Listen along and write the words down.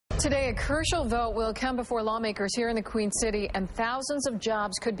Today, a crucial vote will come before lawmakers here in the Queen City, and thousands of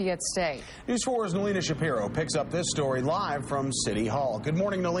jobs could be at stake. News 4's Nalina Shapiro picks up this story live from City Hall. Good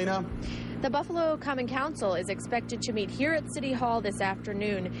morning, Nalina. The Buffalo Common Council is expected to meet here at City Hall this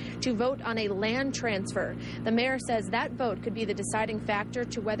afternoon to vote on a land transfer. The mayor says that vote could be the deciding factor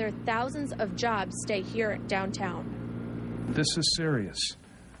to whether thousands of jobs stay here downtown. This is serious.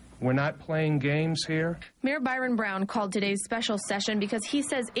 We're not playing games here. Mayor Byron Brown called today's special session because he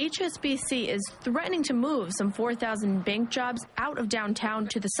says HSBC is threatening to move some 4,000 bank jobs out of downtown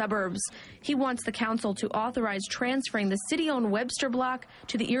to the suburbs. He wants the council to authorize transferring the city-owned Webster block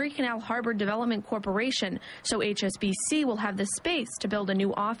to the Erie Canal Harbor Development Corporation, so HSBC will have the space to build a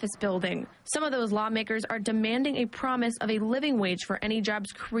new office building. Some of those lawmakers are demanding a promise of a living wage for any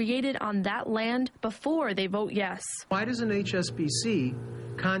jobs created on that land before they vote yes. Why doesn't HSBC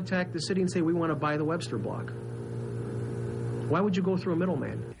contact the city and say, we want to buy the Webster block? Why would you go through a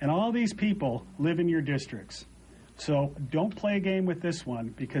middleman? And all these people live in your districts. So don't play a game with this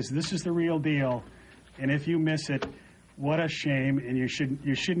one, because this is the real deal. And if you miss it, what a shame. And you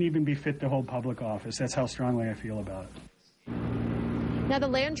shouldn't even be fit to hold public office. That's how strongly I feel about it. Now, the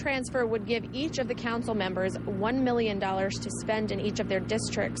land transfer would give each of the council members $1 million to spend in each of their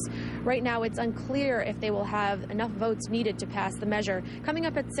districts. Right now, it's unclear if they will have enough votes needed to pass the measure. Coming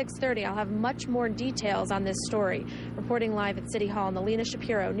up at 6:30, I'll have much more details on this story. Reporting live at City Hall, Nalina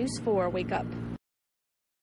Shapiro, News 4, Wake Up.